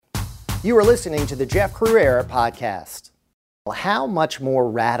You are listening to the Jeff Crouere podcast. How much more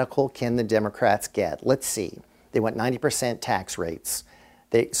radical can the Democrats get? Let's see. They want 90% tax rates.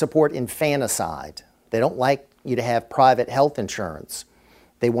 They support infanticide. They don't like you to have private health insurance.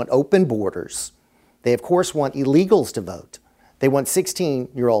 They want open borders. They, of course, want illegals to vote. They want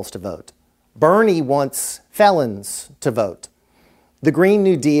 16-year-olds to vote. Bernie wants felons to vote. The Green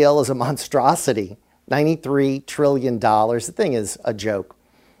New Deal is a monstrosity. $93 trillion. The thing is a joke.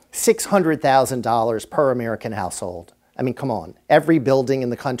 $600,000 per American household. I mean, come on. Every building in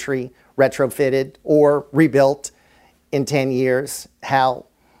the country retrofitted or rebuilt in 10 years. How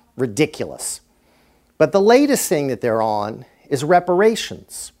ridiculous. But the latest thing that they're on is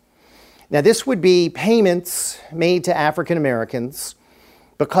reparations. Now, this would be payments made to African Americans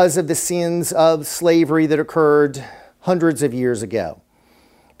because of the sins of slavery that occurred hundreds of years ago.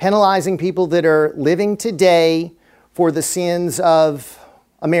 Penalizing people that are living today for the sins of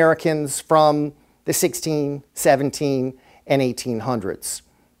Americans from the 16, 17, and 1800s.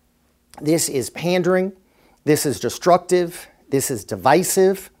 This is pandering, this is destructive, this is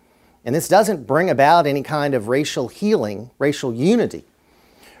divisive, and this doesn't bring about any kind of racial healing, racial unity.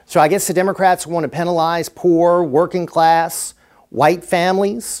 So I guess the Democrats want to penalize poor, working class, white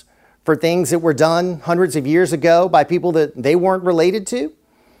families for things that were done hundreds of years ago by people that they weren't related to.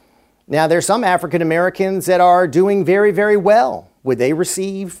 Now, there's some African Americans that are doing very, very well. Would they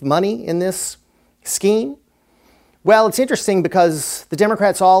receive money in this scheme? Well, it's interesting because the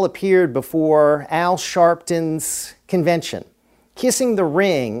Democrats all appeared before Al Sharpton's convention, kissing the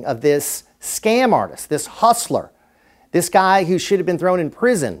ring of this scam artist, this hustler, this guy who should have been thrown in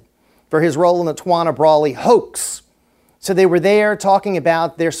prison for his role in the Tawana Brawley hoax. So they were there talking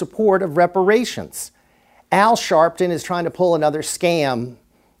about their support of reparations. Al Sharpton is trying to pull another scam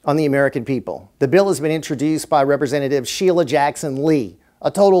on the American people. The bill has been introduced by Representative Sheila Jackson Lee,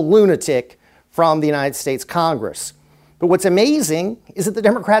 a total lunatic from the United States Congress. But what's amazing is that the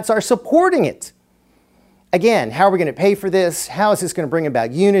Democrats are supporting it. Again, how are we going to pay for this? How is this going to bring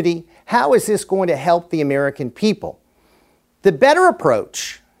about unity? How is this going to help the American people? The better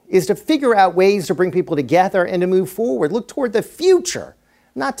approach is to figure out ways to bring people together and to move forward. Look toward the future,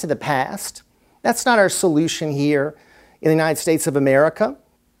 not to the past. That's not our solution here in the United States of America.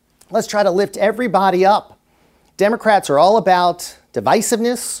 Let's try to lift everybody up. Democrats are all about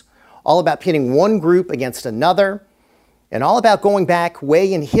divisiveness, all about pitting one group against another, and all about going back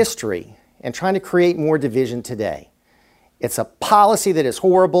way in history and trying to create more division today. It's a policy that is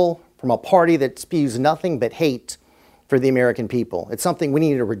horrible from a party that spews nothing but hate for the American people. It's something we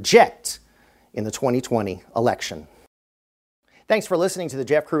need to reject in the 2020 election. Thanks for listening to the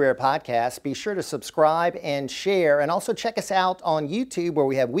Jeff Crouere podcast. Be sure to subscribe and share, and also check us out on YouTube where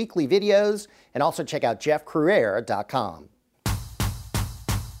we have weekly videos, and also check out jeffcrouere.com.